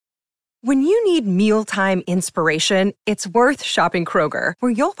When you need mealtime inspiration, it's worth shopping Kroger,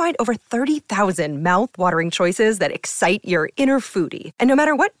 where you'll find over 30,000 mouth-watering choices that excite your inner foodie. And no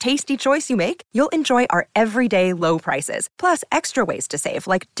matter what tasty choice you make, you'll enjoy our everyday low prices, plus extra ways to save,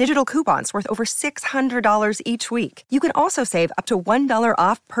 like digital coupons worth over $600 each week. You can also save up to $1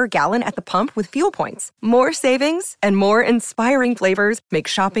 off per gallon at the pump with fuel points. More savings and more inspiring flavors make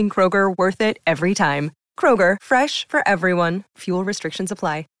shopping Kroger worth it every time. Kroger, fresh for everyone. Fuel restrictions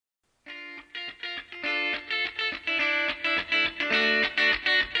apply.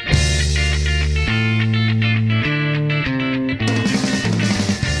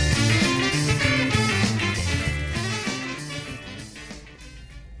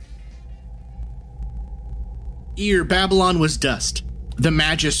 Ere Babylon was dust, the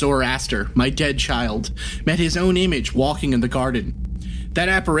Magus Zoroaster, my dead child, met his own image walking in the garden. That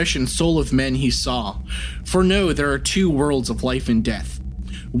apparition, soul of men, he saw. For know, there are two worlds of life and death.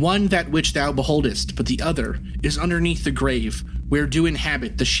 One that which thou beholdest, but the other is underneath the grave, where do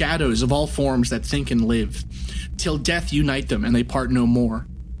inhabit the shadows of all forms that think and live, till death unite them and they part no more.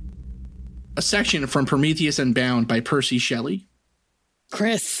 A section from Prometheus Unbound by Percy Shelley.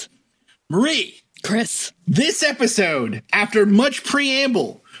 Chris. Marie. Chris. This episode, after much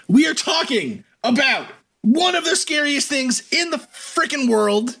preamble, we are talking about one of the scariest things in the freaking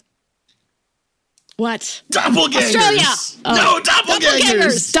world. What? Doppelgangers. Australia. No,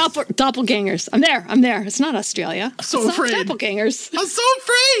 doppelgangers. Doppelgangers. I'm there. It's not Australia. I'm so afraid. Doppelgangers. I'm so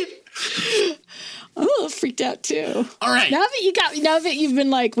afraid. I'm a little freaked out too. All right. Now that you've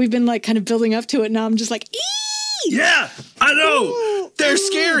been we've been kind of building up to it. Now I'm just like, ee! Yeah, I know. Ooh, they're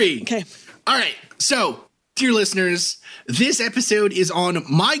scary. Okay. All right. So, dear listeners, this episode is on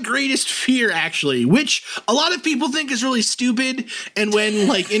my greatest fear, actually, which a lot of people think is really stupid. And when,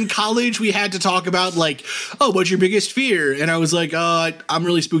 in college, we had to talk about, oh, what's your biggest fear? And I was like, I'm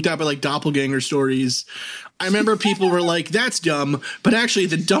really spooked out by, doppelganger stories. I remember people were like, that's dumb. But actually,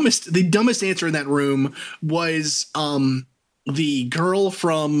 the dumbest answer in that room was the girl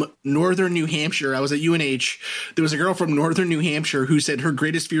from northern New Hampshire. I was at UNH. There was a girl from northern New Hampshire who said her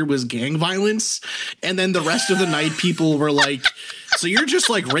greatest fear was gang violence. And then the rest of the night, people were like, so you're just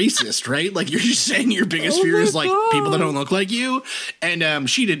racist, right? You're just saying your biggest fear is people that don't look like you. And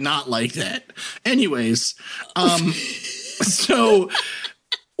she did not like that. Anyways, so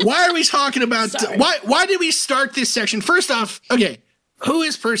why are we talking about why did we start this section? First off, okay, who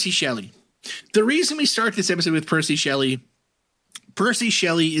is Percy Shelley? The reason we start this episode with Percy Shelley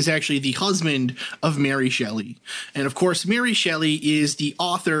is actually the husband of Mary Shelley. And of course, Mary Shelley is the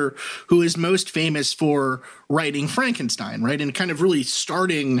author who is most famous for writing Frankenstein, right? And kind of really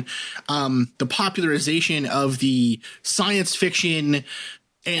starting the popularization of the science fiction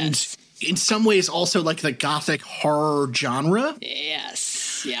and in some ways also the gothic horror genre.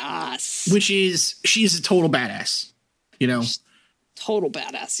 Yes. Which is, she's a total badass, Total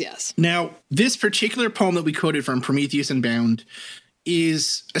badass, yes. Now, this particular poem that we quoted from Prometheus Unbound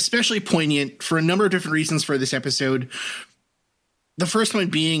is especially poignant for a number of different reasons for this episode. The first one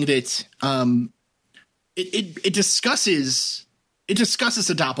being that it discusses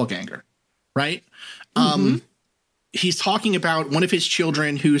a doppelganger, right? Mm-hmm. He's talking about one of his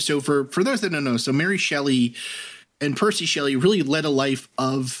children who, so for those that don't know, so Mary Shelley and Percy Shelley really led a life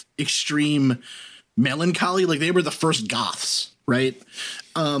of extreme melancholy. They were the first goths, right?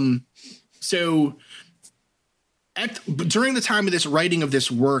 So during the time of this writing of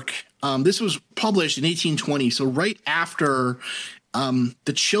this work, this was published in 1820. So right after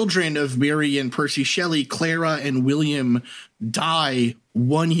the children of Mary and Percy Shelley, Clara and William, die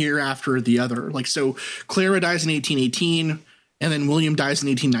 1 year after the other. So Clara dies in 1818 and then William dies in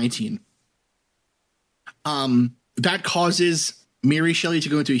 1819. That causes Mary Shelley to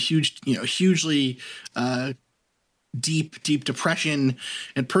go into a hugely deep depression,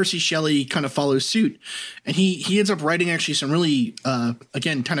 and Percy Shelley kind of follows suit, and he ends up writing actually some really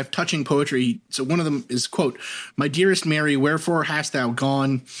again kind of touching poetry. So one of them is, quote, "My dearest Mary, wherefore hast thou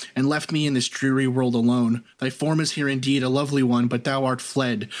gone and left me in this dreary world alone? Thy form is here indeed a lovely one, but thou art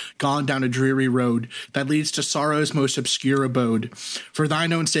fled, gone down a dreary road that leads to sorrow's most obscure abode. For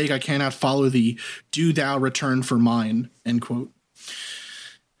thine own sake I cannot follow thee, do thou return for mine," end quote.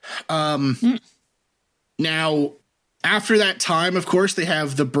 Now, after that time, of course, they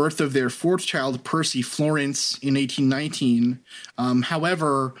have the birth of their fourth child, Percy Florence, in 1819.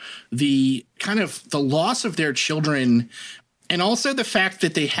 However, the loss of their children, and also the fact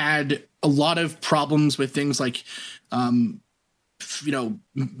that they had a lot of problems with things like,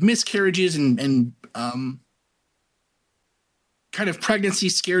 miscarriages and kind of pregnancy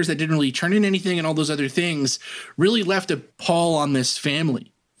scares that didn't really turn into anything, and all those other things really left a pall on this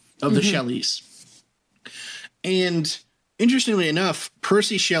family. of the Shelleys. And interestingly enough,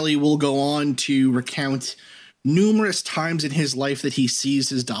 Percy Shelley will go on to recount numerous times in his life that he sees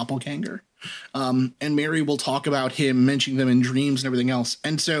his doppelganger. And Mary will talk about him mentioning them in dreams and everything else.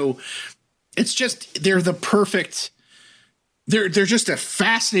 And so it's just, they're the perfect, they're just a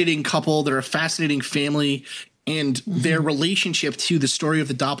fascinating couple. They're a fascinating family, and their relationship to the story of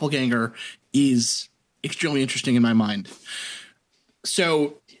the doppelganger is extremely interesting in my mind.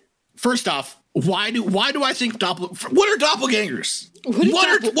 So first off, why do I think what are doppelgangers? What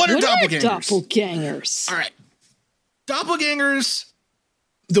are doppelgangers? All right. Doppelgangers,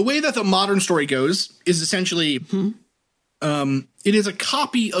 the way that the modern story goes is essentially it is a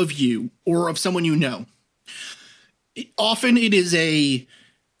copy of you or of someone you know. Often it is a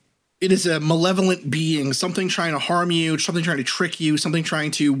malevolent being, something trying to harm you, something trying to trick you, something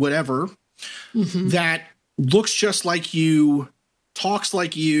trying to whatever, that looks just like you, talks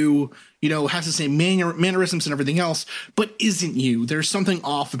like you, has the same mannerisms and everything else, but isn't you. There's something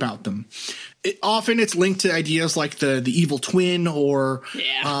off about them. Often it's linked to ideas like the evil twin or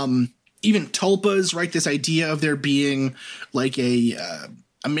even tulpas, right? This idea of there being like a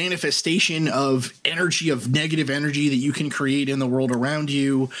manifestation of energy, of negative energy that you can create in the world around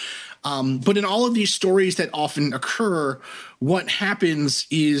you. But in all of these stories that often occur, what happens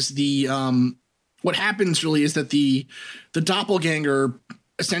is that the doppelganger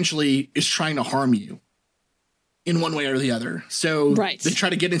essentially is trying to harm you in one way or the other. So they try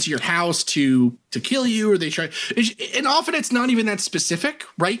to get into your house to kill you, or and often it's not even that specific,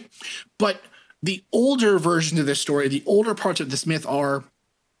 right? But the older versions of this story, the older parts of this myth are,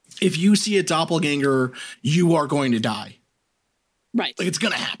 if you see a doppelganger, you are going to die. Right. Like it's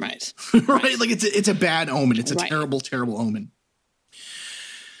going to happen. Right. Right. Like it's a bad omen. It's a terrible, terrible omen.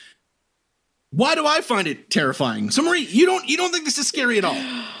 Why do I find it terrifying? So Marie, you don't think this is scary at all?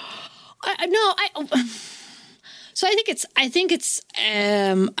 So I think it's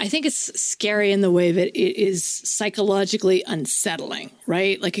scary in the way that it is psychologically unsettling,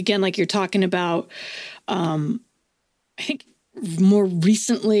 right? Like, again, like you're talking about, I think more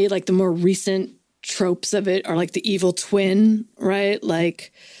recently, like the more recent tropes of it are like the evil twin, right?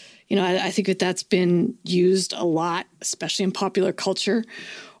 Like, I think that's been used a lot, especially in popular culture,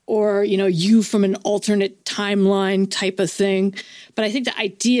 or, you from an alternate timeline type of thing. But I think the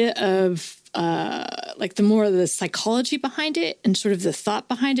idea of like the more of the psychology behind it and sort of the thought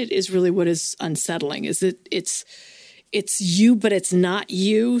behind it is really what is unsettling. Is that it's you, but it's not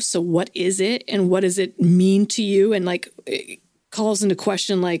you. So what is it, and what does it mean to you? And like it calls into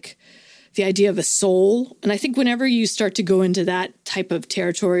question like the idea of a soul. And I think whenever you start to go into that type of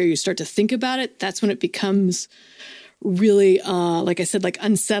territory, or you start to think about it, that's when it becomes really, like I said, like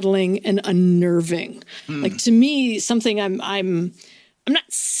unsettling and unnerving. Like to me, something I'm not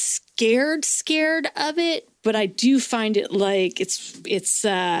scared of it, but I do find it like it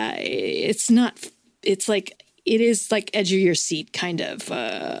is like edge of your seat kind of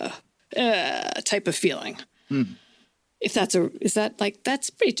type of feeling. That's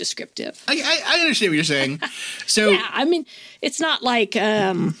pretty descriptive. I understand what you're saying. So yeah, I mean, it's not like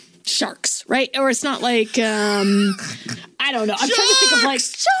sharks, right? Or it's not like I don't know. I'm trying to think of like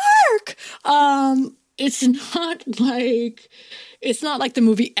shark. It's not like the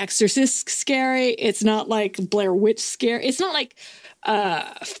movie Exorcist scary. It's not like Blair Witch scary. It's not like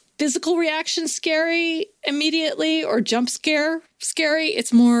physical reaction scary immediately or jump scare scary.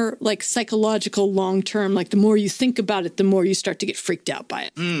 It's more like psychological long term. Like the more you think about it, the more you start to get freaked out by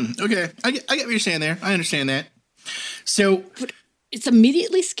it. Okay. I get what you're saying there. I understand that. So but it's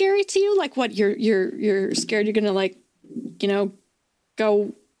immediately scary to you? Like what, you're scared you're gonna like, go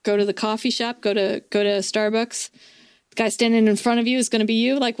to the coffee shop, go to Starbucks. The guy standing in front of you is going to be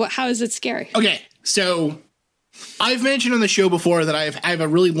you? Like, what? How is it scary? Okay, so I've mentioned on the show before that I have a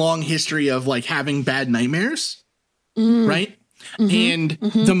really long history of like having bad nightmares, right? And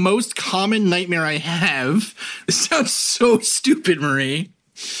the most common nightmare I have, this sounds so stupid, Marie.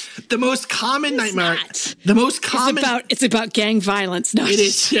 The most common nightmare, it's about gang violence. No, it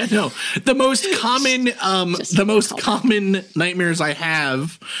is. Yeah, no. The most common nightmares I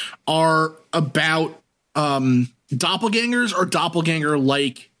have are about doppelgangers or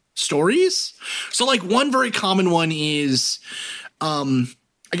doppelganger-like stories. So like one very common one is, I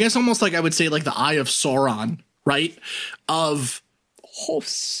guess almost like I would say like the Eye of Sauron, right? Of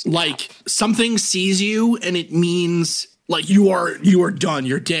like something sees you and it means like you are done,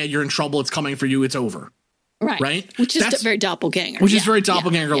 you're dead, you're in trouble, it's coming for you, it's over. Right? Which is very doppelganger. Which is very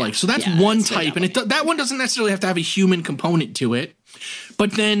doppelganger-like. So that's one type, and that one doesn't necessarily have to have a human component to it.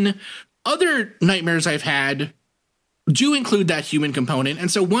 But then other nightmares I've had do include that human component. And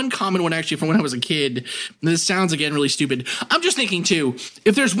so one common one actually from when I was a kid, this sounds again really stupid. I'm just thinking too,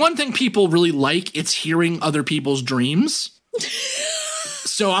 if there's one thing people really like, it's hearing other people's dreams.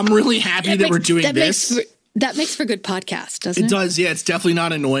 So I'm really happy that we're doing this. That makes for good podcast, doesn't it? It does. Yeah. It's definitely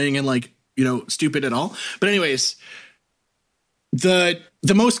not annoying and like, stupid at all. But anyways, the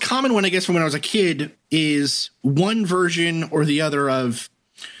most common one, I guess, from when I was a kid is one version or the other of.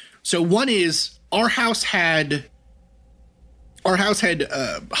 So one is our house had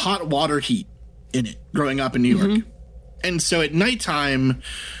hot water heat in it growing up in New York. And so at nighttime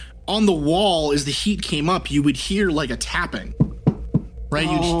on the wall, as the heat came up, you would hear like a tapping, right?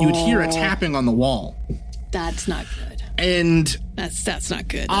 You would hear a tapping on the wall. That's not good. And that's not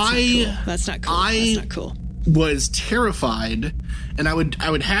good. That's not cool. That's not cool. Was terrified, and I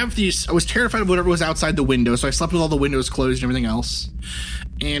would have these. I was terrified of whatever was outside the window, so I slept with all the windows closed and everything else,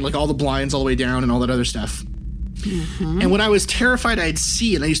 and like all the blinds all the way down and all that other stuff. And what I was terrified I'd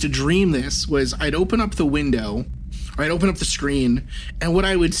see, and I used to dream this, was I'd open up the window, or I'd open up the screen, and what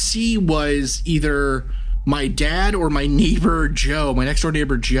I would see was either my dad or my neighbor Joe, my next door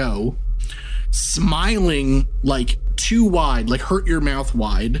neighbor Joe, smiling like too wide, like hurt your mouth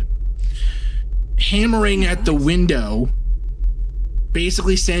wide, hammering at the window,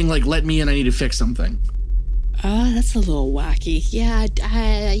 basically saying like, let me in, I need to fix something. Oh, that's a little wacky. Yeah,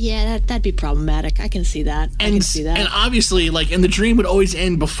 that'd be problematic. I can see that. I can see that. And obviously, like, and the dream would always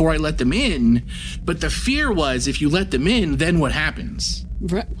end before I let them in, but the fear was if you let them in, then what happens?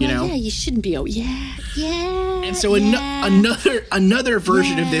 Well, yeah, you shouldn't be. Yeah. And so another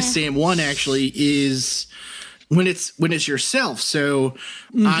version of this same one actually is when it's yourself. So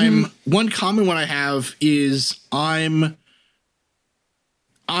one common one I have is I'm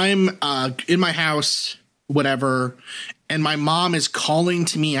in my house, whatever, and my mom is calling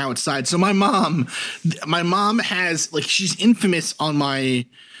to me outside. So my mom has, like, she's infamous on my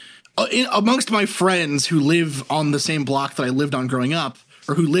amongst my friends who live on the same block that I lived on growing up,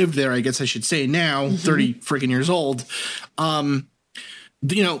 or who lived there, I guess I should say now, 30 freaking years old.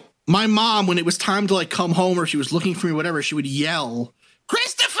 My mom, when it was time to like come home or she was looking for me, whatever, she would yell,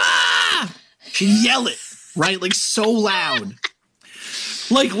 "Christopher!" She'd yell it, right? Like so loud.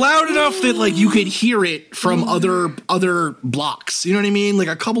 Like loud enough that like you could hear it from other blocks. You know what I mean? Like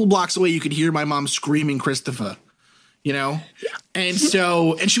a couple blocks away, you could hear my mom screaming Christopher, And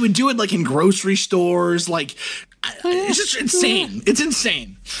so, and she would do it like in grocery stores. Like it's just insane. It's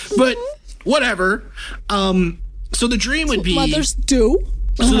insane, but whatever. So the dream would be mothers do.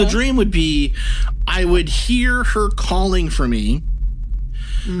 So the dream would be I would hear her calling for me.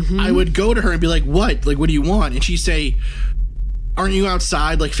 I would go to her and be like, what? Like, what do you want? And she'd say, aren't you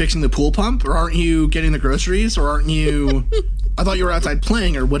outside, like, fixing the pool pump? Or aren't you getting the groceries? Or aren't you... I thought you were outside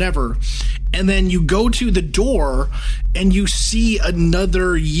playing or whatever. And then you go to the door and you see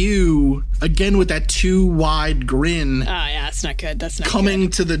another you, again with that too wide grin. Oh, yeah, that's not good. That's not coming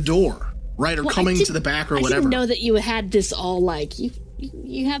good. To the door, right? Or coming to the back or whatever. I didn't know that you had this all, like...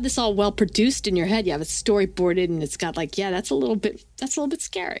 You have this all well produced in your head. You have it storyboarded, and it's got like, that's a little bit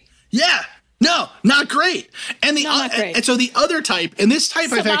scary. Yeah, no, not great. And not great. And so the other type, and this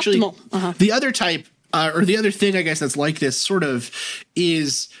type I've actually, the other type or the other thing I guess that's like this sort of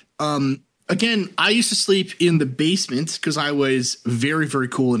is, again, I used to sleep in the basement because I was very, very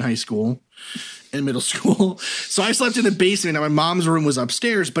cool in high school and middle school. So I slept in the basement, and my mom's room was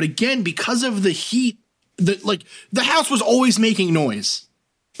upstairs. But again, because of the heat. The house was always making noise.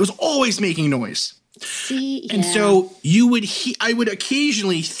 It was always making noise. See, yeah. And so I would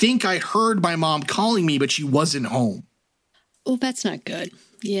occasionally think I heard my mom calling me, but she wasn't home. Oh, that's not good.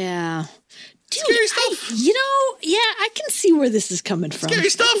 Yeah. Dude, scary stuff. I can see where this is coming from. Scary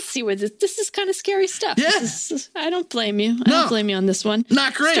stuff. I can see where this is kind of scary stuff. Yeah. I don't blame you. I don't blame you on this one.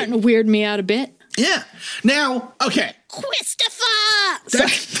 Not great. It's starting to weird me out a bit. Yeah. Now, okay. Christopher!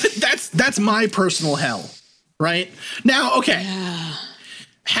 That's my personal hell, right? Now, okay. Yeah.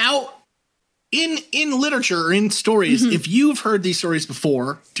 How in literature or in stories, if you've heard these stories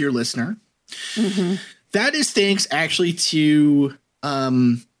before, dear listener, that is thanks actually to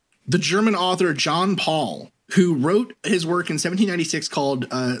the German author John Paul, who wrote his work in 1796 called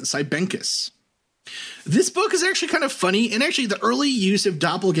Siebenkus. This book is actually kind of funny, and actually the early use of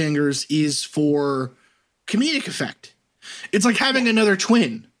doppelgangers is for comedic effect. It's like having another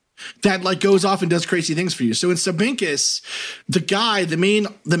twin that like goes off and does crazy things for you. So in Siebenkus, the guy, the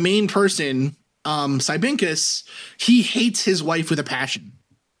main person, Siebenkus, he hates his wife with a passion.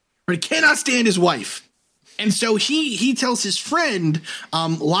 Right? He cannot stand his wife. And so he tells his friend,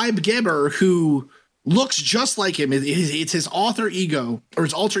 Leibgeber, who looks just like him. It's his alter ego.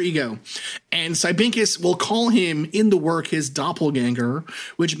 And Cybinkis will call him in the work his doppelganger,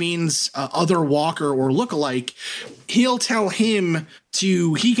 which means other walker or lookalike. He'll tell him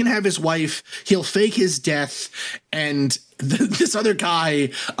he can have his wife, he'll fake his death, and this other guy,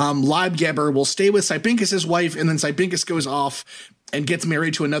 Leibgeber, will stay with Cybinkis' wife, and then Cybinkis goes off and gets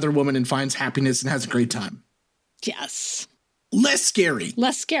married to another woman and finds happiness and has a great time. Yes. Less scary.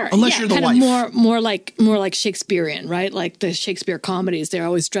 Unless you're the kind wife. Of more like Shakespearean, right? Like the Shakespeare comedies, they're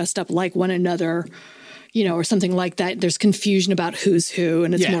always dressed up like one another, or something like that. There's confusion about who's who,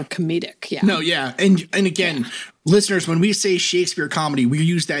 and it's more comedic. Yeah. No, yeah. And again, listeners, when we say Shakespeare comedy, we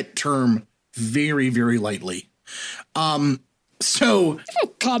use that term very, very lightly. So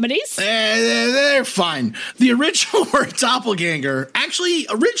comedies, they're fine. The original word doppelganger actually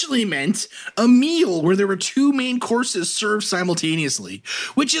originally meant a meal where there were two main courses served simultaneously,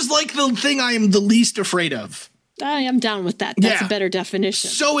 which is like the thing I am the least afraid of. I am down with that. That's a better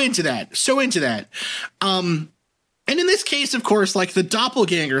definition. So into that. And in this case, of course, like the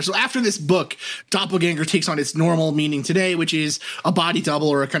doppelganger. So after this book, doppelganger takes on its normal meaning today, which is a body double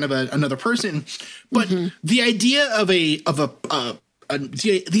or a kind of another person. But the idea of the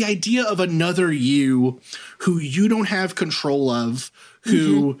idea of another you who you don't have control of,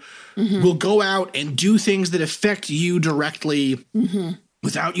 who will go out and do things that affect you directly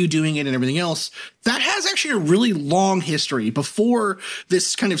without you doing it and everything else, that has actually a really long history before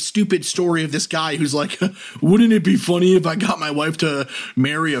this kind of stupid story of this guy who's like, wouldn't it be funny if I got my wife to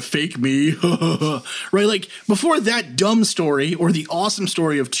marry a fake me? Right? Like before that dumb story or the awesome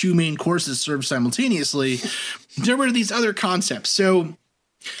story of two main courses served simultaneously, there were these other concepts. So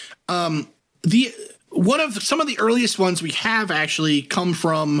some of the earliest ones we have actually come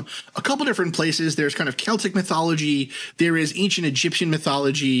from a couple different places. There's kind of Celtic mythology. There is ancient Egyptian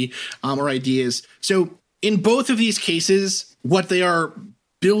mythology or ideas. So in both of these cases, what they are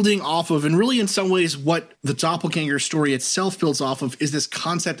building off of, and really in some ways what the doppelganger story itself builds off of, is this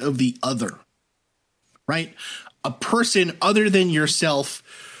concept of the other, right? A person other than yourself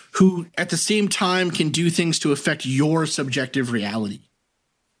who at the same time can do things to affect your subjective reality,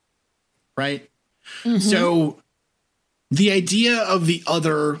 right? So the idea of the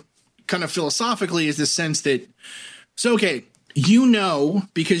other kind of philosophically is this sense that, okay,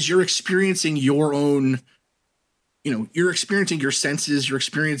 because you're experiencing your own, you're experiencing your senses, you're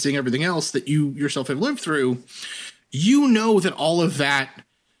experiencing everything else that you yourself have lived through, that all of that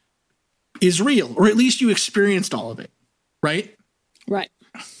is real, or at least you experienced all of it, right? Right.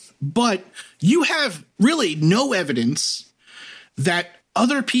 But you have really no evidence that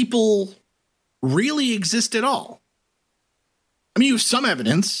other people really exist at all. I mean, you have some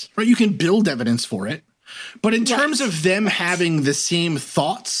evidence, right? You can build evidence for it. But in terms of them having the same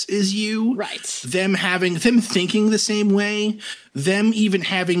thoughts as you, them thinking the same way, them even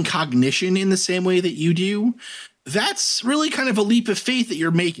having cognition in the same way that you do, that's really kind of a leap of faith that you're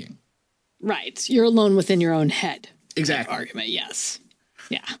making. Right. You're alone within your own head. Exactly. Argument, yes.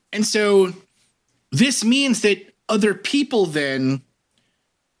 Yeah. And so this means that other people then,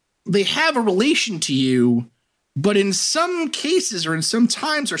 they have a relation to you, but in some cases or in some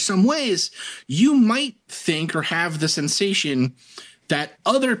times or some ways, you might think or have the sensation that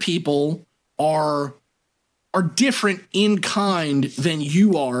other people are different in kind than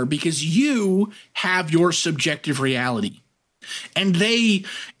you are because you have your subjective reality. And they,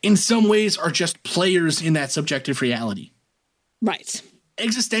 in some ways, are just players in that subjective reality. Right.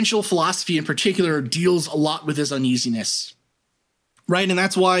 Existential philosophy in particular deals a lot with this uneasiness. Right. And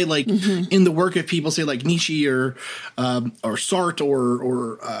that's why, like, in the work of people say like Nietzsche or Sartre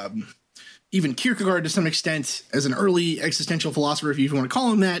or even Kierkegaard to some extent as an early existential philosopher, if you even want to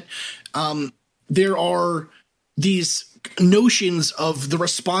call him that, there are these notions of the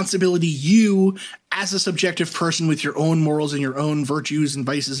responsibility you as a subjective person with your own morals and your own virtues and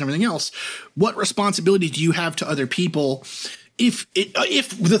vices and everything else. What responsibility do you have to other people if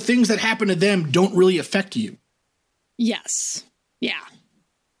the things that happen to them don't really affect you? Yes. Yeah,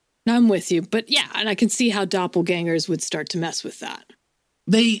 I'm with you. But yeah, and I can see how doppelgangers would start to mess with that.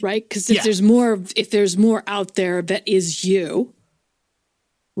 Right? Because if there's more out there that is you,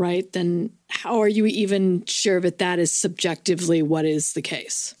 right, then how are you even sure that is subjectively what is the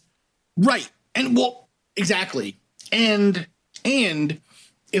case? Right. And well, exactly. And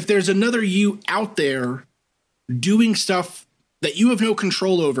if there's another you out there doing stuff that you have no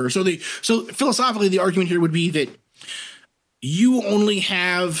control over. So philosophically, the argument here would be that you only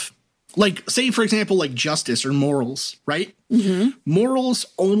have, like, say, for example, like justice or morals, right? Morals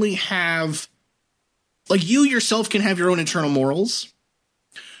only have, like, you yourself can have your own internal morals,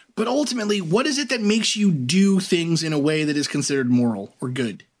 But ultimately, what is it that makes you do things in a way that is considered moral or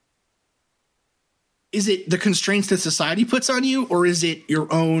good? Is it the constraints that society puts on you, or is it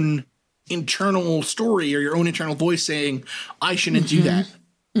your own internal story or your own internal voice saying, I shouldn't do that?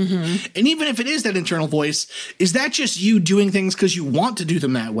 Mm-hmm. And even if it is that internal voice, is that just you doing things because you want to do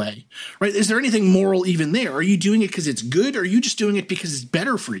them that way, right? Is there anything moral even there? Are you doing it because it's good, or are you just doing it because it's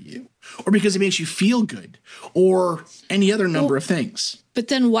better for you, or because it makes you feel good, or any other number of things? But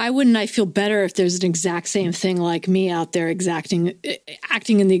then why wouldn't I feel better if there's an exact same thing like me out there acting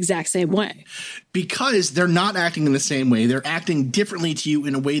in the exact same way? Because they're not acting in the same way. They're acting differently to you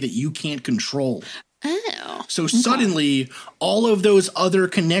in a way that you can't control. Oh. So suddenly, all of those other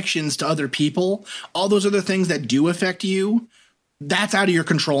connections to other people, all those other things that do affect you, that's out of your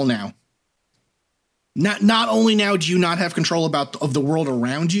control now. Not only now do you not have control of the world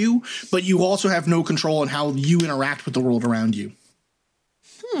around you, but you also have no control on how you interact with the world around you.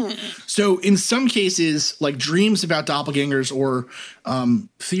 So in some cases, like dreams about doppelgangers or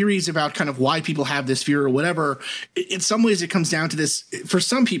theories about kind of why people have this fear or whatever, in some ways it comes down to this, for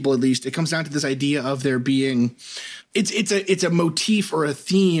some people at least, it comes down to this idea of there being, it's a motif or a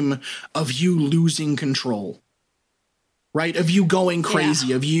theme of you losing control, right? Of you going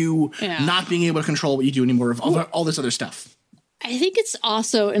crazy, of you not being able to control what you do anymore, of all this other stuff. I think it's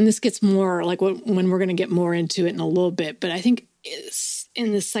also, and this gets more like when we're going to get more into it in a little bit, but I think it's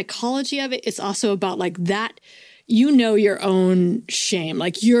in the psychology of it, it's also about like that, your own shame,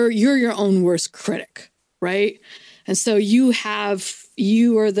 like you're your own worst critic, right? And so you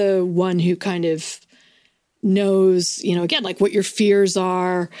are the one who kind of knows, again, like what your fears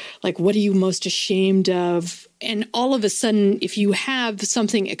are, like what are you most ashamed of? And all of a sudden, if you have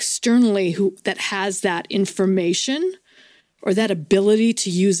something externally that has that information or that ability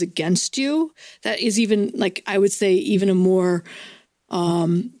to use against you, that is even like, I would say even a more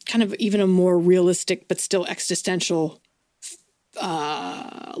kind of even a more realistic but still existential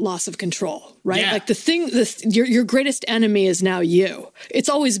loss of control, right? Yeah. Like your greatest enemy is now you. It's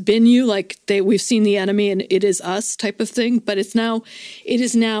always been you, like we've seen the enemy and it is us type of thing, but it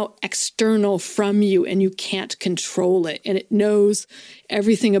is now external from you and you can't control it. And it knows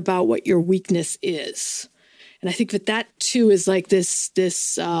everything about what your weakness is. And I think that too is like this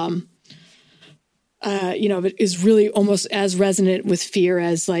it is really almost as resonant with fear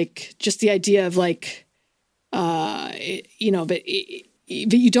as like just the idea of like, but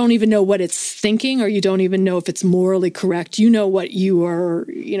you don't even know what it's thinking, or you don't even know if it's morally correct. You know what you are,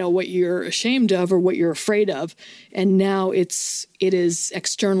 what you're ashamed of or what you're afraid of. And now it is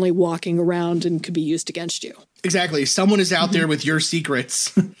externally walking around and could be used against you. Exactly. Someone is out there with your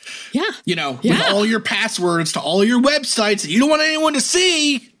secrets. Yeah. With all your passwords to all your websites that you don't want anyone to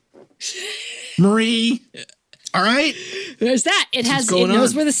see. Marie. All right. There's that. It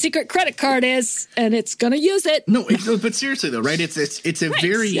knows where the secret credit card is and it's going to use it. No, but seriously though, right? It's a right,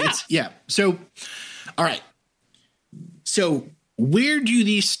 very, So, all right. So where do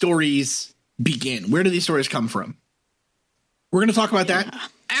these stories begin? Where do these stories come from? We're going to talk about that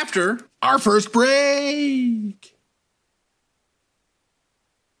after our first break.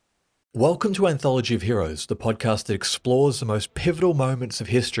 Welcome to Anthology of Heroes, the podcast that explores the most pivotal moments of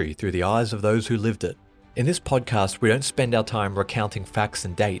history through the eyes of those who lived it. In this podcast, we don't spend our time recounting facts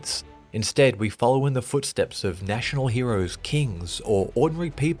and dates. Instead, we follow in the footsteps of national heroes, kings, or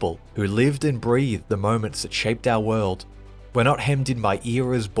ordinary people who lived and breathed the moments that shaped our world. We're not hemmed in by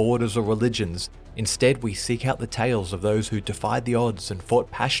eras, borders, or religions. Instead, we seek out the tales of those who defied the odds and fought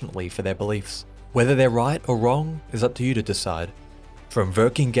passionately for their beliefs. Whether they're right or wrong is up to you to decide. From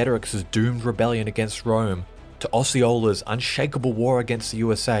Vercingetorix's doomed rebellion against Rome, to Osceola's unshakable war against the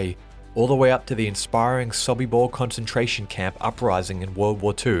USA, all the way up to the inspiring Sobibor concentration camp uprising in World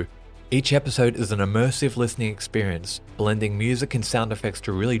War II, each episode is an immersive listening experience, blending music and sound effects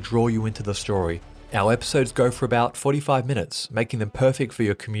to really draw you into the story. Our episodes go for about 45 minutes, making them perfect for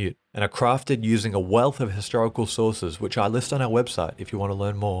your commute, and are crafted using a wealth of historical sources, which I list on our website if you want to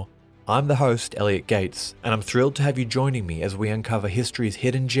learn more. I'm the host, Elliot Gates, and I'm thrilled to have you joining me as we uncover history's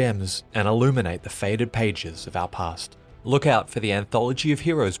hidden gems and illuminate the faded pages of our past. Look out for the Anthology of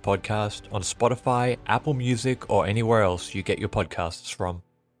Heroes podcast on Spotify, Apple Music, or anywhere else you get your podcasts from.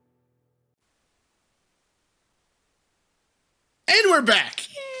 And we're back.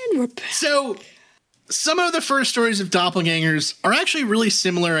 So some of the first stories of doppelgangers are actually really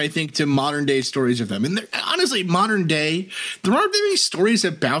similar, I think, to modern day stories of them. And honestly, modern day, there aren't very many stories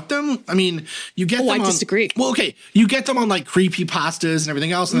about them. I mean, you get them I disagree. Well, okay, you get them on like creepypastas and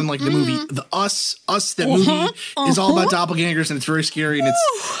everything else. And then like the movie, the Us, that movie is all about doppelgangers and it's very scary. And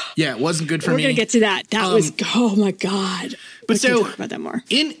it wasn't good for me. We're going to get to that. That was, oh my God. But so talk about that more.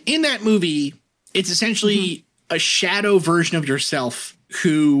 In that movie, it's essentially a shadow version of yourself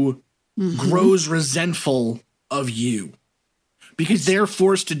who grows resentful of you because they're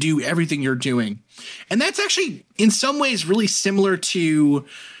forced to do everything you're doing. And that's actually in some ways really similar to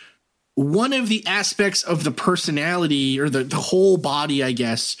one of the aspects of the personality or the whole body, I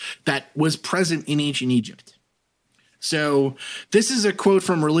guess, that was present in ancient Egypt. So this is a quote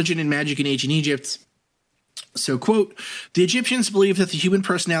from Religion and Magic in Ancient Egypt. So, quote, the Egyptians believed that the human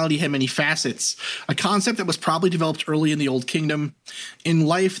personality had many facets, a concept that was probably developed early in the Old Kingdom. In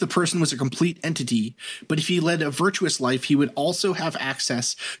life, the person was a complete entity, but if he led a virtuous life, he would also have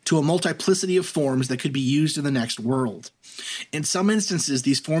access to a multiplicity of forms that could be used in the next world. In some instances,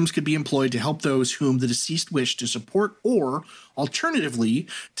 these forms could be employed to help those whom the deceased wished to support or, alternatively,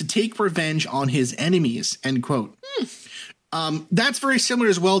 to take revenge on his enemies, end quote. That's very similar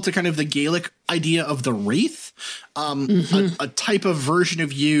as well to kind of the Gaelic idea of the Wraith, a type of version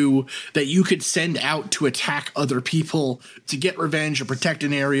of you that you could send out to attack other people to get revenge or protect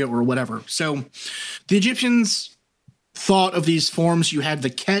an area or whatever. So the Egyptians thought of these forms. You had the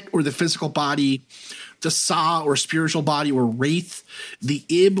Ket or the physical body, the Sa or spiritual body or Wraith, the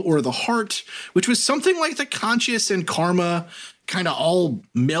Ib or the heart, which was something like the conscious and karma kind of all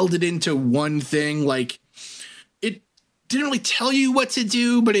melded into one thing. Like, didn't really tell you what to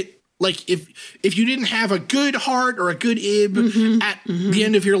do, but it, like, if you didn't have a good heart or a good Ib at the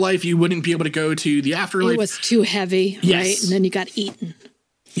end of your life, you wouldn't be able to go to the afterlife. It was too heavy, right? And then you got eaten.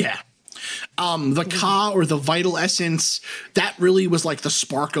 Yeah. The Ka or the vital essence, that really was like the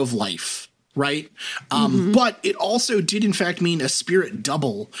spark of life, right? But it also did in fact mean a spirit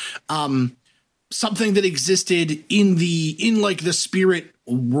double. Something that existed in like the spirit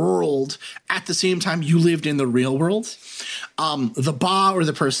world at the same time you lived in the real world. The Ba or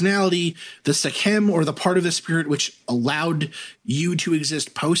the personality, the Sekhem or the part of the spirit which allowed you to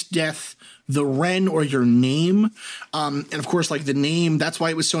exist post-death, the Ren or your name. And of course, like the name, that's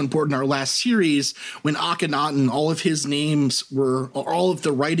why it was so important in our last series when Akhenaten, all of his names were, or all of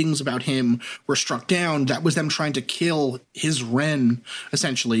the writings about him were struck down. That was them trying to kill his Ren,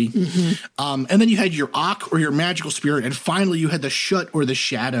 essentially. And then you had your Ak or your magical spirit. And finally, you had the Shut or the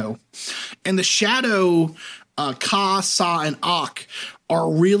shadow. And the shadow, Ka, Sa, and Ak are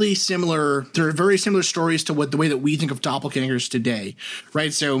really similar. They're very similar stories to the way that we think of doppelgangers today,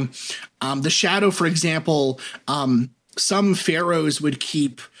 right? So the shadow, for example, some pharaohs would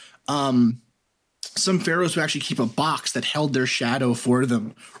actually keep a box that held their shadow for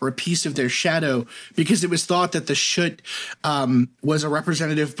them or a piece of their shadow because it was thought that the Shut was a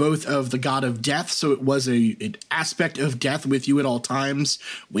representative both of the god of death. So it was an aspect of death with you at all times,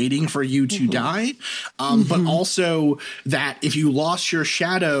 waiting for you to die. But also that if you lost your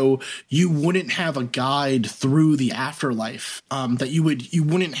shadow, you wouldn't have a guide through the afterlife, that you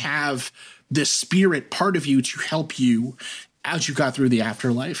wouldn't have this spirit part of you to help you as you got through the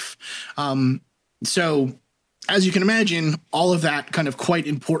afterlife. So as you can imagine, all of that kind of quite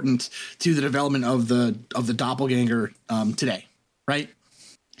important to the development of the doppelganger today, right?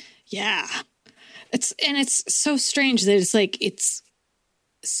 Yeah. It's so strange that it's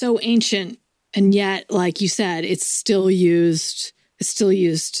so ancient and yet, like you said, it's still used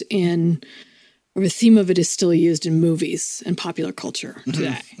in, or the theme of it is still used in movies and popular culture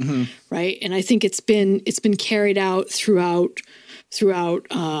today. Right. And I think it's been carried out throughout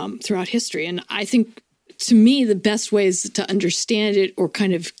history. And I think, to me, the best ways to understand it or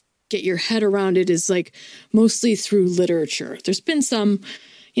kind of get your head around it is like mostly through literature. There's been some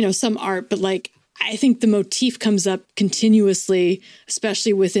art, but like, I think the motif comes up continuously,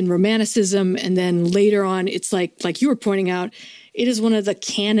 especially within Romanticism. And then later on, it's like you were pointing out, it is one of the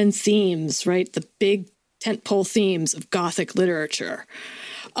canon themes, right? The big tentpole themes of Gothic literature.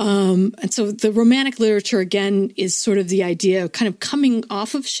 And so the Romantic literature, again, is sort of the idea of kind of coming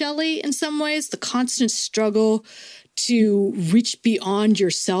off of Shelley in some ways, the constant struggle to reach beyond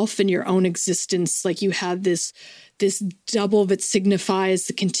yourself and your own existence. Like you have this double that signifies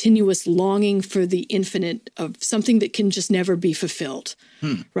the continuous longing for the infinite of something that can just never be fulfilled,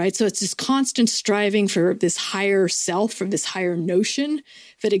 right? So it's this constant striving for this higher self, or this higher notion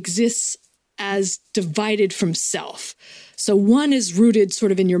that exists as divided from self. So one is rooted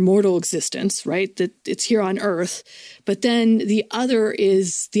sort of in your mortal existence, right? That it's here on earth. But then the other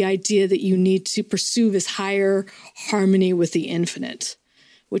is the idea that you need to pursue this higher harmony with the infinite,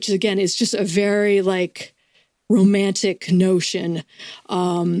 which again is just a very like romantic notion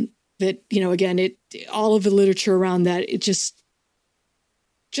that, again, all of the literature around that,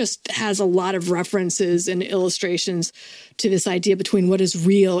 just has a lot of references and illustrations to this idea between what is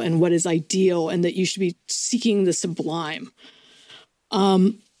real and what is ideal, and that you should be seeking the sublime.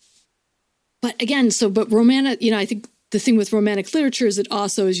 But again, but romantic, I think the thing with romantic literature is it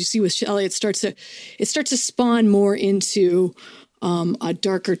also, as you see with Shelley, it starts to spawn more into a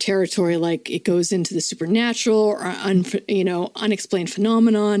darker territory, like it goes into the supernatural or unexplained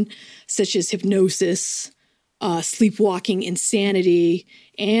phenomenon such as hypnosis, sleepwalking, insanity,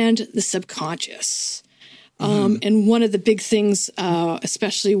 and the subconscious. And one of the big things,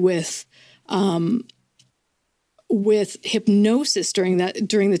 especially with hypnosis during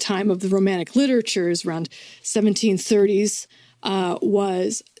the time of the Romantic literatures around 1730s,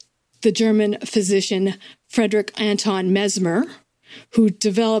 was the German physician Friedrich Anton Mesmer, who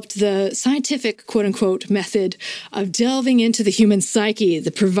developed the scientific, quote unquote, method of delving into the human psyche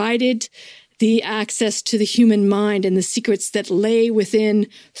that provided the access to the human mind and the secrets that lay within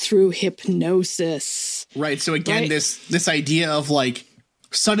through hypnosis. Right. So again, this idea of like,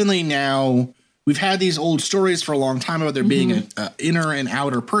 suddenly now we've had these old stories for a long time about there being an inner and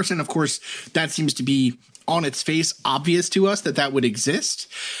outer person. Of course, that seems to be on its face obvious to us that would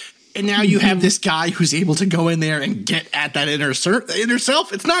exist. And now you have this guy who's able to go in there and get at that inner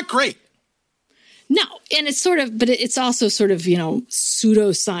self. It's not great. No, and it's it's also sort of,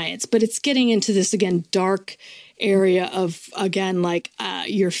 pseudoscience, but it's getting into this, again, dark area of, again, like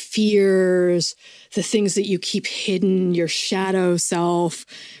your fears, the things that you keep hidden, your shadow self,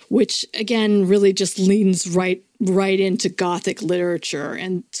 which, again, really just leans right into Gothic literature.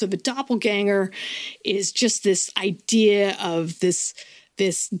 And so the doppelganger is just this idea of this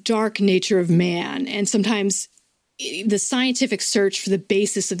dark nature of man. And sometimes the scientific search for the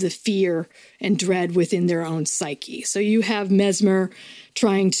basis of the fear and dread within their own psyche. So you have Mesmer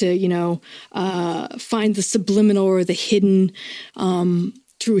trying to, find the subliminal or the hidden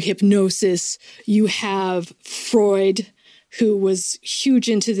through hypnosis. You have Freud, who was huge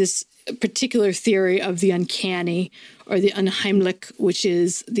into this particular theory of the uncanny or the unheimlich, which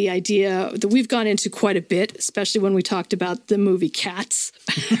is the idea that we've gone into quite a bit, especially when we talked about the movie Cats,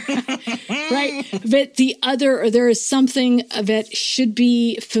 right? But there is something that should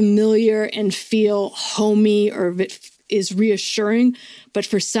be familiar and feel homey, or that is reassuring, but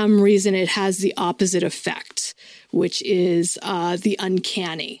for some reason it has the opposite effect, which is the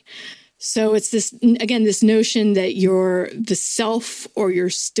uncanny. So it's this notion that the self or your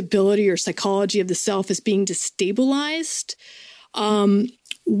stability or psychology of the self is being destabilized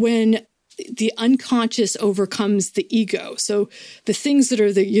when the unconscious overcomes the ego. So the things that are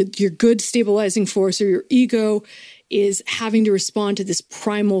your good stabilizing force, or your ego, is having to respond to this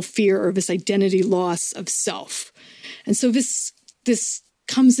primal fear or this identity loss of self. And so this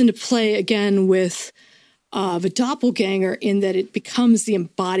comes into play again with the doppelganger, in that it becomes the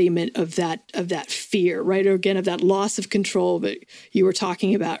embodiment of that fear, right? Or again, of that loss of control that you were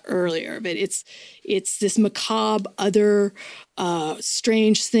talking about earlier. But it's this macabre, other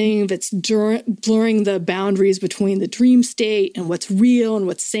strange thing that's blurring the boundaries between the dream state and what's real and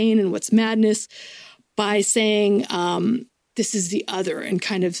what's sane and what's madness, by saying this is the other, and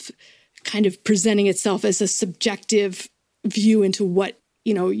kind of presenting itself as a subjective view into what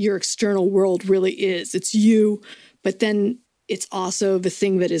your external world really is. It's you, but then it's also the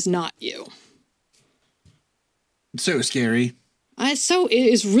thing that is not you. It's so scary. So it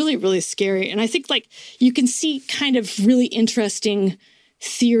is really, really scary. And I think you can see kind of really interesting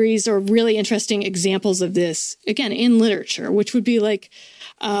theories or really interesting examples of this, again, in literature, which would be like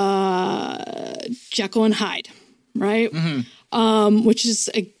Jekyll and Hyde, right? Mm-hmm. Which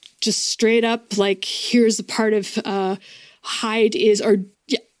is just straight up here's the part of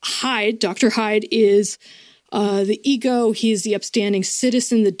Dr. Hyde is the ego. He's the upstanding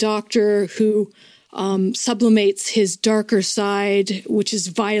citizen, the doctor who sublimates his darker side, which is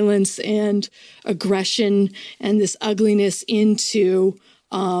violence and aggression and this ugliness into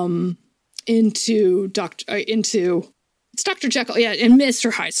it's Dr. Jekyll, and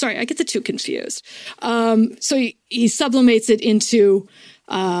Mr. Hyde. Sorry, I get the two confused. So he sublimates it into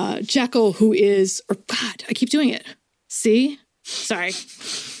Jekyll, who is, or God, I keep doing it. See? Sorry.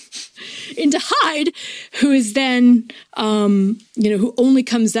 Into Hyde, who is then, who only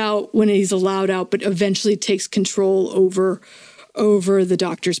comes out when he's allowed out, but eventually takes control over the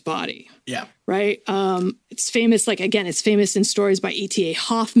doctor's body. Yeah. Right? It's famous, it's famous in stories by E.T.A.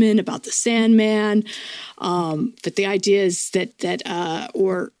 Hoffman about the Sandman. But the idea is that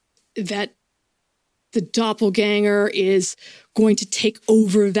the doppelganger is going to take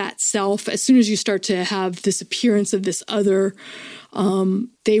over that self. As soon as you start to have this appearance of this other,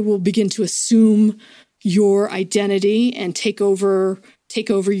 they will begin to assume your identity and take over take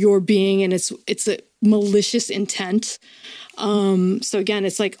over your being, and it's a malicious intent. So again,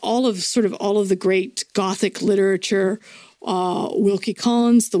 it's like all of the great Gothic literature, Wilkie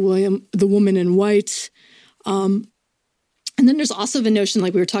Collins, the Woman in White. And then there's also the notion,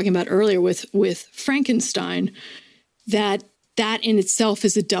 like we were talking about earlier with Frankenstein, that in itself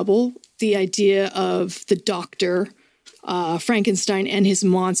is a double. The idea of the doctor, Frankenstein, and his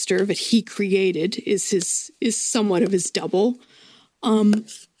monster that he created is somewhat of his double.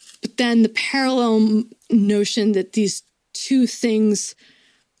 But then the parallel notion that these two things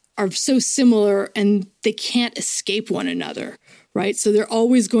are so similar and they can't escape one another, right? So they're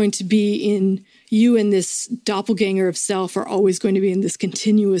always going to be in you, and this doppelganger of self are always going to be in this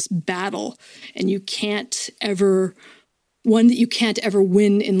continuous battle, and you can't ever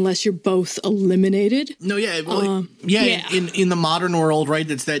win unless you're both eliminated. No, yeah. Well, in the modern world, right?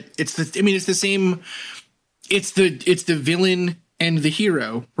 It's the same. It's the villain and the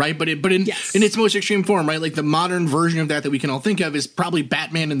hero, right? But in its most extreme form, right? Like the modern version of that we can all think of is probably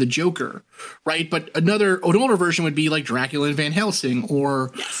Batman and the Joker, right? But an older version would be like Dracula and Van Helsing,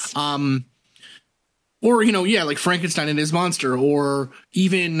 or like Frankenstein and his monster, or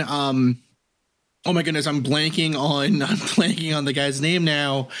even oh my goodness, I'm blanking on the guy's name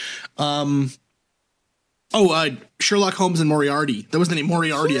now. Sherlock Holmes and Moriarty. That was the name,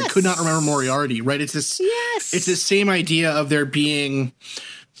 Moriarty. Yes. I could not remember Moriarty, right? It's this same idea of there being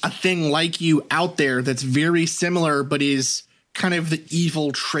a thing like you out there that's very similar, but is kind of the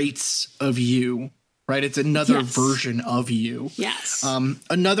evil traits of you, right? It's another version of you. Yes.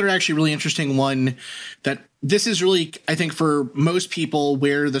 Another actually really interesting one that this is really, I think, for most people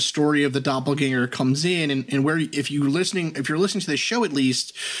where the story of the doppelganger comes in, and where if you're listening to this show, at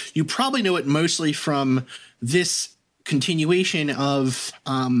least you probably know it mostly from this continuation of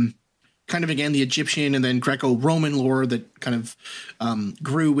kind of, again, the Egyptian and then Greco-Roman lore that kind of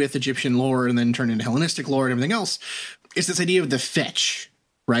grew with Egyptian lore and then turned into Hellenistic lore and everything else. It's this idea of the fetch,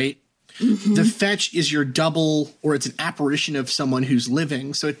 right? Mm-hmm. The fetch is your double, or it's an apparition of someone who's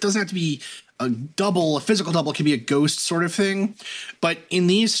living. So it doesn't have to be a double. A physical double can be a ghost sort of thing. But in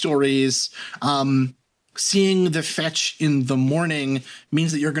these stories, seeing the fetch in the morning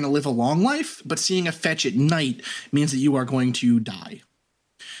means that you're going to live a long life, but seeing a fetch at night means that you are going to die.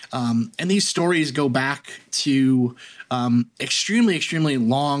 And these stories go back to extremely, extremely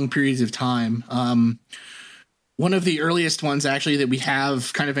long periods of time. One of the earliest ones, actually, that we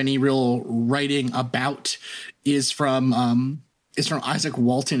have kind of any real writing about is from Isaac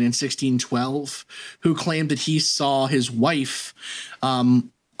Walton in 1612, who claimed that he saw his wife on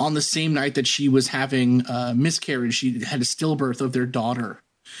the same night that she was having a miscarriage. She had a stillbirth of their daughter.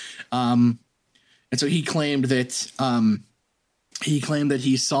 And so he claimed that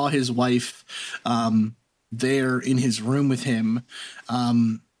he saw his wife there in his room with him.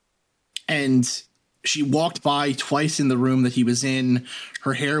 And she walked by twice in the room that he was in.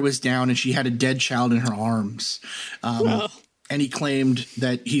 Her hair was down and she had a dead child in her arms. And he claimed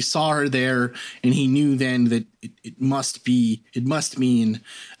that he saw her there, and he knew then that it must mean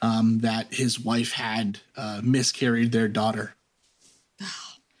that his wife had miscarried their daughter.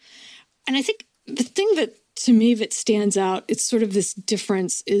 And I think the thing that, to me, that stands out, it's sort of this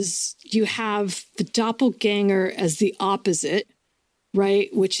difference, is you have the doppelganger as the opposite, right?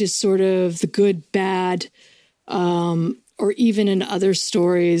 Which is sort of the good, bad, or even in other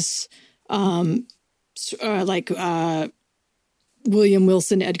stories, like William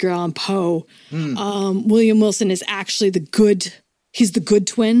Wilson, Edgar Allan Poe. William Wilson is actually he's the good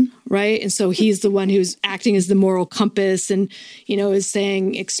twin, right? And so he's the one who's acting as the moral compass, and,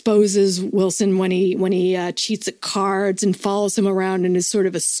 exposes Wilson when he cheats at cards, and follows him around and is sort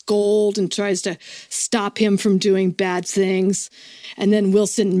of a scold and tries to stop him from doing bad things. And then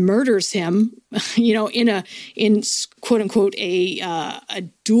Wilson murders him, in quote unquote a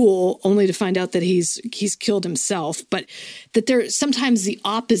duel, only to find out that he's killed himself. But that they're sometimes the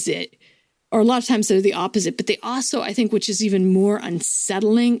opposite, or a lot of times they're the opposite. But they also, I think, which is even more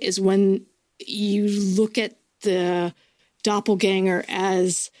unsettling, is when you look at the doppelganger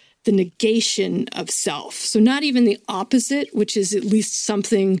as the negation of self. So not even the opposite, which is at least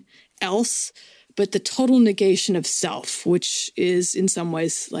something else, but the total negation of self, which is in some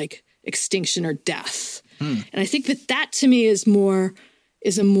ways like extinction or death. And I think that to me is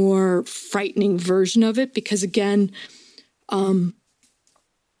a more frightening version of it, because again,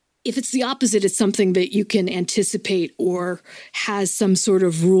 if it's the opposite, it's something that you can anticipate or has some sort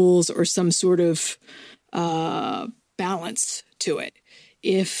of rules or some sort of balance to it.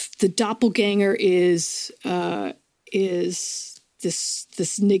 If the doppelganger is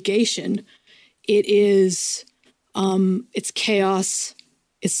this negation, it's chaos,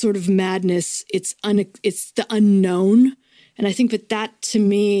 It's sort of madness. It's the unknown. And I think that to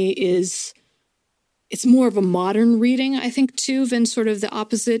me is, it's more of a modern reading, I think, too, than sort of the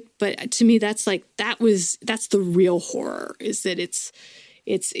opposite. But to me, that's the real horror, is that it's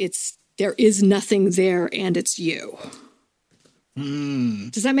there is nothing there and it's you.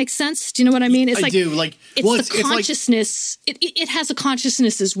 Does that make sense? Do you know what I mean? It's I do. It's the consciousness. It has a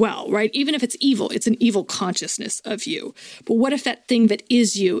consciousness as well, right? Even if it's evil, it's an evil consciousness of you. But what if that thing that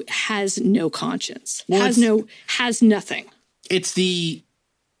is you has no conscience, has nothing? I think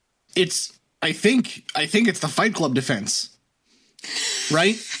it's the Fight Club defense,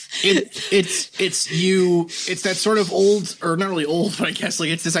 right? It's that sort of old, or not really old, but I guess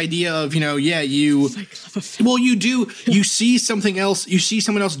it's this idea of, you see something else, you see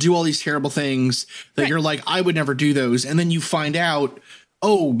someone else do all these terrible things that you're like, I would never do those. And then you find out,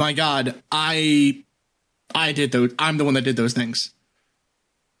 oh my God, I did those. I'm the one that did those things.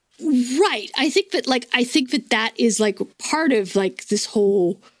 Right. I think that is part of this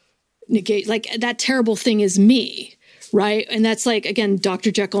whole negate, that terrible thing is me. Right. And that's again,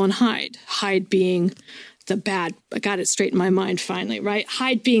 Dr. Jekyll and Hyde being the bad. I got it straight in my mind finally. Right.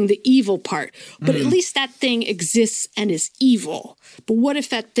 Hyde being the evil part. But at least that thing exists and is evil. But what if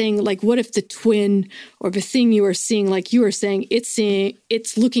that thing, what if the twin or the thing you are seeing, like you were saying,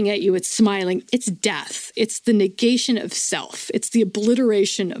 it's looking at you, it's smiling, it's death. It's the negation of self. It's the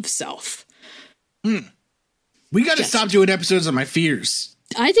obliteration of self. We got to stop doing episodes on my fears.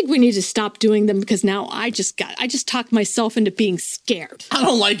 I think we need to stop doing them because now I just talked myself into being scared. I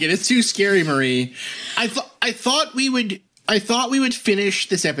don't like it. It's too scary, Marie. I thought we would finish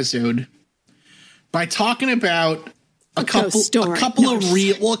this episode by talking about a couple of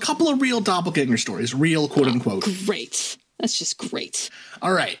real doppelganger stories, real quote unquote. Great. That's just great.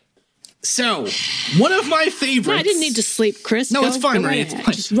 All right. So, one of my favorites... No, I didn't need to sleep, Chris. No, it's fine, Marie. It's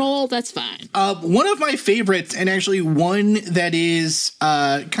fine. Just roll, that's fine. One of my favorites, and actually one that is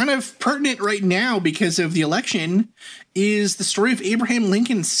kind of pertinent right now because of the election, is the story of Abraham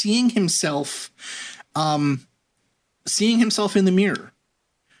Lincoln seeing himself in the mirror.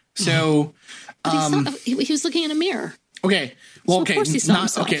 So... he was looking in a mirror. Okay. Well, so okay. Of course he saw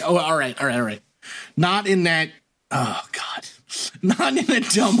himself. Okay. Oh, all right. Not in that... Oh, God. Not in a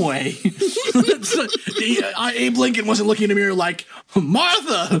dumb way. Abe Lincoln wasn't looking in the mirror like,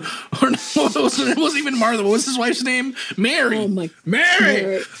 Martha! Or it wasn't even Martha. What was his wife's name? Mary. Oh, my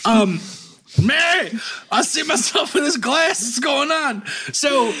Mary! Mary! I see myself in this glass. What's going on?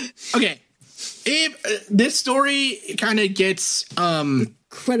 So, okay. Abe, this story kind of gets...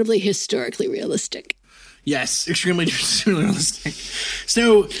 incredibly historically realistic. Yes, extremely realistic.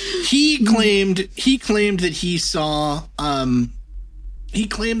 So he claimed that he saw. He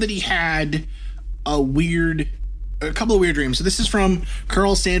claimed that he had a couple of weird dreams. So this is from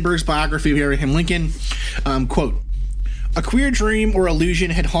Carl Sandburg's biography of Abraham Lincoln. Quote: "A queer dream or illusion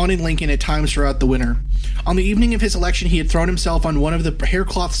had haunted Lincoln at times throughout the winter. On the evening of his election, he had thrown himself on one of the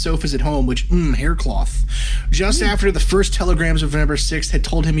haircloth sofas at home, haircloth, just after the first telegrams of November 6th had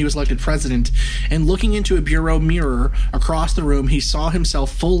told him he was elected president, and looking into a bureau mirror across the room, he saw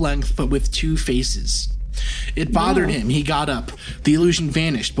himself full length, but with two faces. It bothered him. He got up. The illusion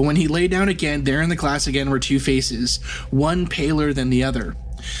vanished, but when he lay down again, there in the glass again were two faces, one paler than the other.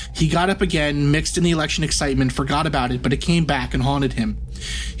 He got up again, mixed in the election excitement, forgot about it, but it came back and haunted him.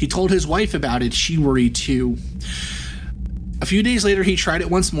 He told his wife about it. She worried too. A few days later, he tried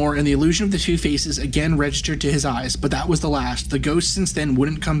it once more, and the illusion of the two faces again registered to his eyes, but that was the last. The ghost since then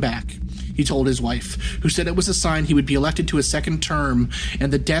wouldn't come back, he told his wife, who said it was a sign he would be elected to a second term,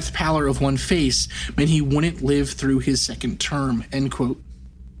 and the death pallor of one face meant he wouldn't live through his second term," end quote.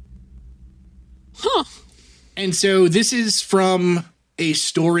 Huh. And so this is from a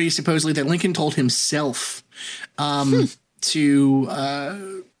story supposedly that Lincoln told himself to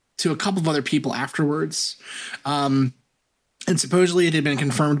a couple of other people afterwards. And supposedly it had been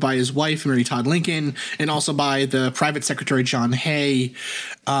confirmed by his wife, Mary Todd Lincoln, and also by the private secretary, John Hay,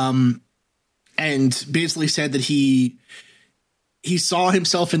 and basically said that he saw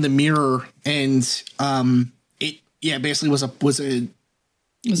himself in the mirror, and it basically was an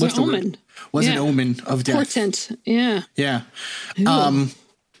omen. Was an omen of death. Portent. Yeah. Yeah.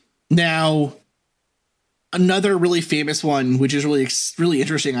 Now, another really famous one, which is really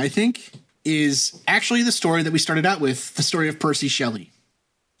interesting, I think, is actually the story that we started out with, the story of Percy Shelley.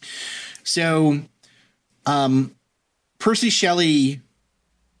 So, Percy Shelley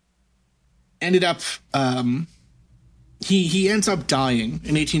ended up, he ends up dying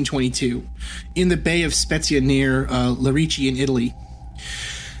in 1822 in the Bay of Spezia near Lerici in Italy.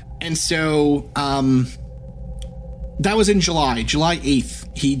 And so, That was in July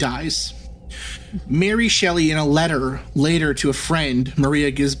 8th, he dies. Mary Shelley, in a letter later to a friend,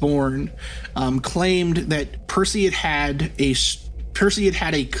 Maria Gisborne, claimed that Percy had a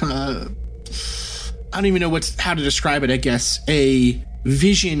I don't even know how to describe it, I guess, a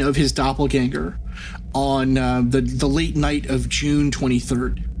vision of his doppelganger on the late night of June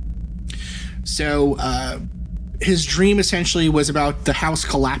 23rd. So his dream essentially was about the house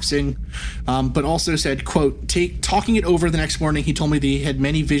collapsing, but also said, quote, talking it over the next morning, he told me that he had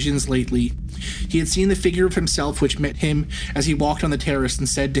many visions lately. He had seen the figure of himself which met him as he walked on the terrace and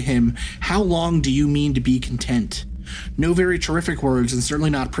said to him, "How long do you mean to be content?" No very terrific words, and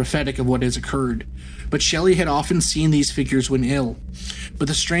certainly not prophetic of what has occurred. But Shelley had often seen these figures when ill. But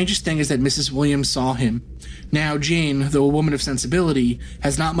the strangest thing is that Mrs. Williams saw him. Now, Jane, though a woman of sensibility,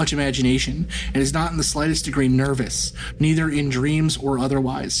 has not much imagination, and is not in the slightest degree nervous, neither in dreams or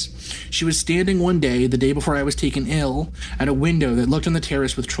otherwise. She was standing one day, the day before I was taken ill, at a window that looked on the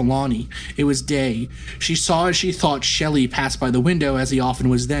terrace with Trelawney. It was day. She saw, as she thought, Shelley pass by the window, as he often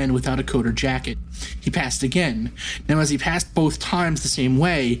was then, without a coat or jacket. He passed again. Now, as he passed both times the same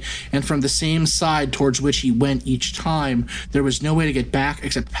way, and from the same side towards which he went each time, there was no way to get back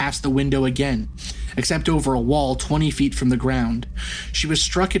except past the window again, except over a wall 20 feet from the ground. She was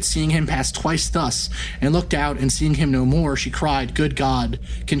struck at seeing him pass twice thus, and looked out, and seeing him no more, she cried, "Good God,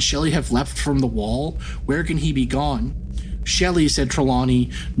 can Shelley have leapt from the wall? Where can he be gone?" "Shelley," said Trelawney.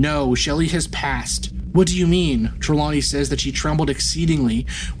 "No, Shelley has passed." "What do you mean?" Trelawney says that she trembled exceedingly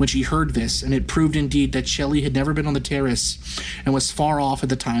when she heard this, and it proved indeed that Shelley had never been on the terrace, and was far off at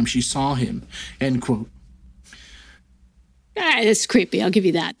the time she saw him. End quote. It's creepy. I'll give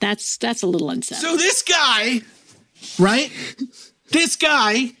you that. That's a little unsettling. So this guy, right? This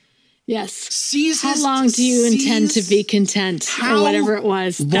guy, yes, sees. How long do you intend to be content, or whatever it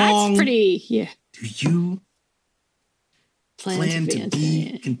was? That's pretty. Yeah. Do you plan to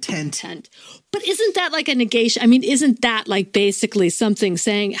be content? But isn't that like a negation? I mean, isn't that like basically something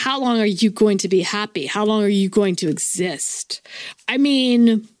saying, how long are you going to be happy? How long are you going to exist? I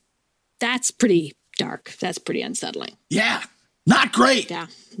mean, that's pretty dark. That's pretty unsettling. Yeah. Not great. Yeah.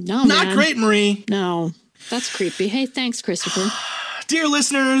 No, Not man. great, Marie. No, that's creepy. Hey, thanks, Christopher. Dear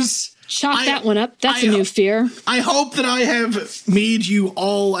listeners, chalk that one up. That's a new fear. I hope that I have made you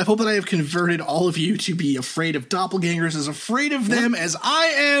all, I hope that I have converted all of you to be afraid of doppelgangers, as afraid of them as I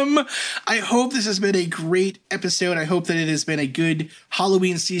am. I hope this has been a great episode. I hope that it has been a good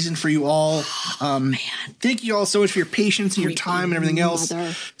Halloween season for you all. Man. Thank you all so much for your patience and your time and everything else.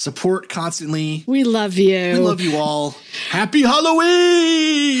 Support constantly. We love you. We love you all. Happy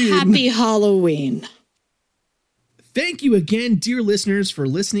Halloween! Happy Halloween. Thank you again, dear listeners, for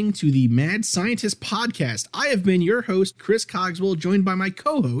listening to the Mad Scientist podcast. I have been your host, Chris Cogswell, joined by my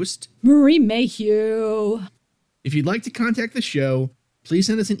co-host, Marie Mayhew. If you'd like to contact the show, please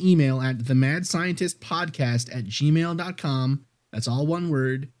send us an email at themadscientistpodcast@gmail.com. That's all one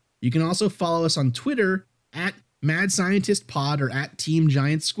word. You can also follow us on Twitter at MadScientistPod or at Team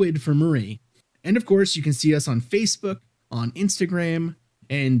Giant Squid for Marie. And of course, you can see us on Facebook, on Instagram,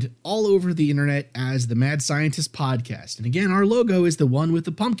 and all over the internet as the Mad Scientist Podcast. And again, our logo is the one with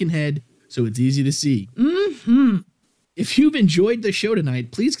the pumpkin head, so it's easy to see. Mm-hmm. If you've enjoyed the show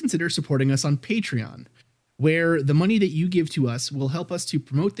tonight, please consider supporting us on Patreon, where the money that you give to us will help us to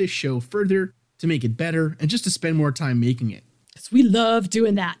promote this show further, to make it better, and just to spend more time making it. Because we love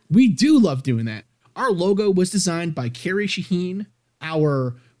doing that. We do love doing that. Our logo was designed by Carrie Shaheen.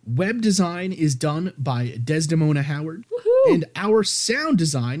 Our web design is done by Desdemona Howard. Woohoo! And our sound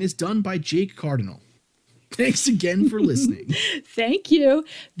design is done by Jake Cardinal. Thanks again for listening. Thank you.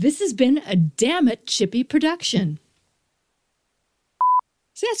 This has been a Damn It Chippy production.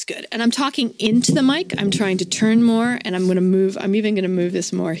 So that's good. And I'm talking into the mic. I'm trying to turn more, and I'm going to move. I'm even going to move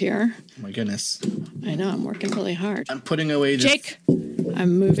this more here. Oh my goodness. I know. I'm working really hard. I'm putting away this. Jake,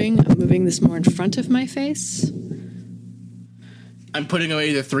 I'm moving this more in front of my face. I'm putting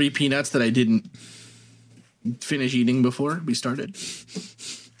away the 3 peanuts that I didn't finish eating before we started.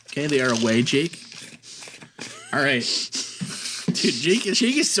 Okay, they are away, Jake. All right. Dude,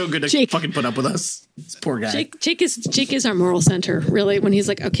 Jake is so good to fucking put up with us. This poor guy. Jake is our moral center, really, when he's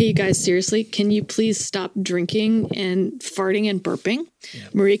like, okay, you guys, seriously, can you please stop drinking and farting and burping? Yeah.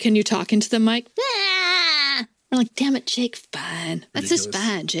 Marie, can you talk into the mic? Ah! We're like, damn it, Jake, fine. That's just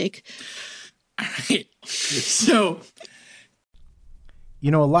fine, Jake. All right. So,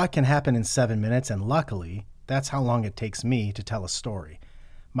 you know, a lot can happen in 7 minutes, and luckily, that's how long it takes me to tell a story.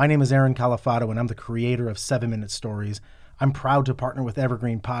 My name is Aaron Califato, and I'm the creator of 7 Minute Stories. I'm proud to partner with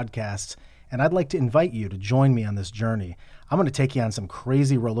Evergreen Podcasts, and I'd like to invite you to join me on this journey. I'm going to take you on some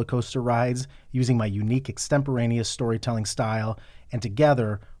crazy roller coaster rides using my unique extemporaneous storytelling style, and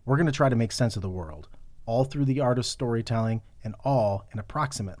together we're going to try to make sense of the world, all through the art of storytelling and all in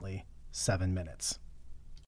approximately 7 minutes.